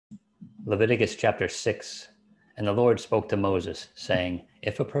Leviticus chapter 6. And the Lord spoke to Moses, saying,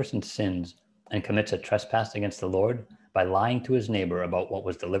 If a person sins and commits a trespass against the Lord by lying to his neighbor about what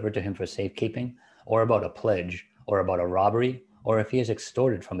was delivered to him for safekeeping, or about a pledge, or about a robbery, or if he has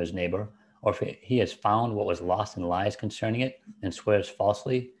extorted from his neighbor, or if he has found what was lost and lies concerning it, and swears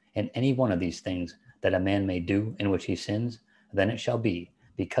falsely, in any one of these things that a man may do in which he sins, then it shall be,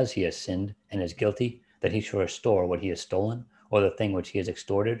 because he has sinned and is guilty, that he shall restore what he has stolen, or the thing which he has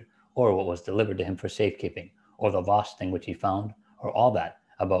extorted, or what was delivered to him for safekeeping, or the lost thing which he found, or all that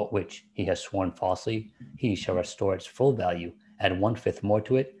about which he has sworn falsely. He shall restore its full value, add 1/5 more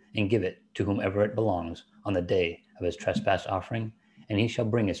to it, and give it to whomever it belongs on the day of his trespass offering. And he shall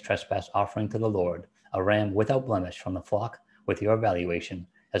bring his trespass offering to the Lord, a ram without blemish from the flock, with your valuation,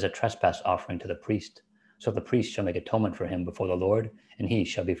 as a trespass offering to the priest. So the priest shall make atonement for him before the Lord, and he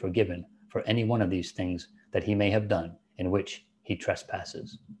shall be forgiven for any one of these things that he may have done in which he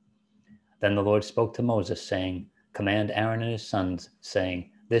trespasses. Then the Lord spoke to Moses, saying, Command Aaron and his sons,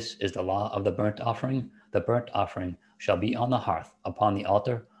 saying, This is the law of the burnt offering. The burnt offering shall be on the hearth upon the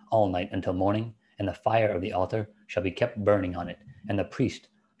altar all night until morning, and the fire of the altar shall be kept burning on it. And the priest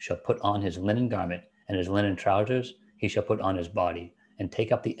shall put on his linen garment, and his linen trousers he shall put on his body, and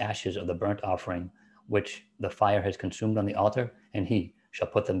take up the ashes of the burnt offering, which the fire has consumed on the altar, and he shall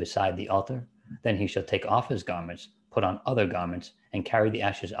put them beside the altar. Then he shall take off his garments, put on other garments, and carry the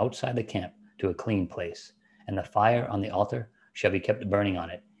ashes outside the camp to a clean place. And the fire on the altar shall be kept burning on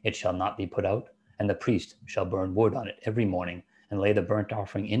it. It shall not be put out. And the priest shall burn wood on it every morning, and lay the burnt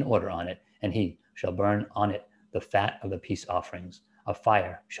offering in order on it, and he shall burn on it the fat of the peace offerings. A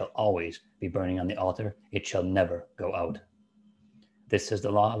fire shall always be burning on the altar. It shall never go out. This is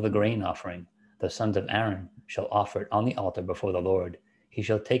the law of the grain offering. The sons of Aaron shall offer it on the altar before the Lord. He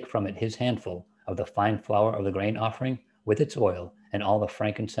shall take from it his handful of the fine flour of the grain offering with its oil, and all the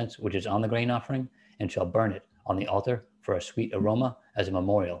frankincense which is on the grain offering, and shall burn it on the altar for a sweet aroma as a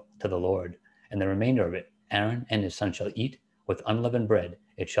memorial to the Lord. And the remainder of it Aaron and his son shall eat with unleavened bread.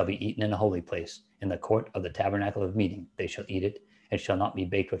 It shall be eaten in a holy place. In the court of the tabernacle of meeting they shall eat it. It shall not be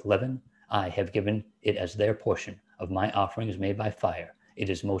baked with leaven. I have given it as their portion of my offerings made by fire. It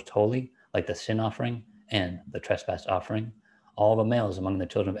is most holy, like the sin offering and the trespass offering. All the males among the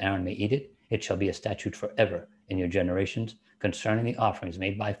children of Aaron may eat it. It shall be a statute forever in your generations concerning the offerings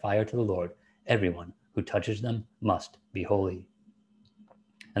made by fire to the Lord. Everyone who touches them must be holy.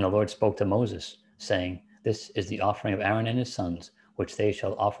 And the Lord spoke to Moses, saying, This is the offering of Aaron and his sons, which they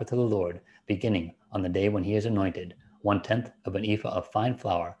shall offer to the Lord, beginning on the day when he is anointed, 1/10 of an ephah of fine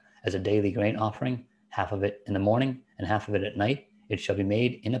flour, as a daily grain offering, half of it in the morning and half of it at night. It shall be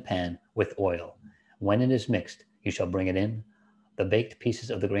made in a pan with oil. When it is mixed, you shall bring it in. The baked pieces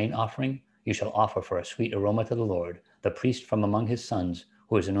of the grain offering you shall offer for a sweet aroma to the Lord. The priest from among his sons,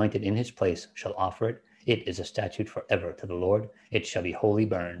 who is anointed in his place, shall offer it. It is a statute forever to the Lord. It shall be wholly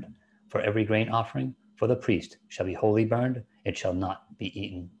burned. For every grain offering for the priest shall be wholly burned. It shall not be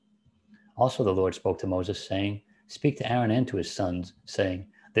eaten. Also the Lord spoke to Moses, saying, Speak to Aaron and to his sons, saying,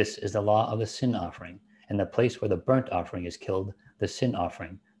 This is the law of the sin offering. In the place where the burnt offering is killed, the sin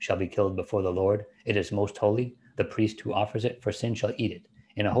offering shall be killed before the Lord. It is most holy. The priest who offers it for sin shall eat it.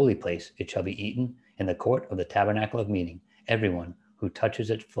 In a holy place it shall be eaten, in the court of the tabernacle of meeting. Everyone who touches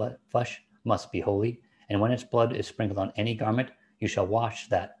its flesh must be holy, and when its blood is sprinkled on any garment, you shall wash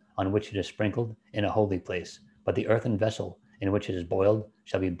that on which it is sprinkled in a holy place. But the earthen vessel in which it is boiled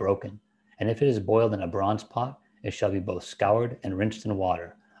shall be broken. And if it is boiled in a bronze pot, it shall be both scoured and rinsed in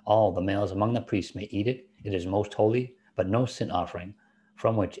water. All the males among the priests may eat it. It is most holy, but no sin offering,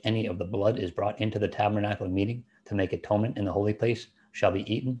 from which any of the blood is brought into the tabernacle of meeting to make atonement in the holy place, shall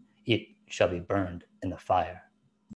be eaten. It shall be burned in the fire.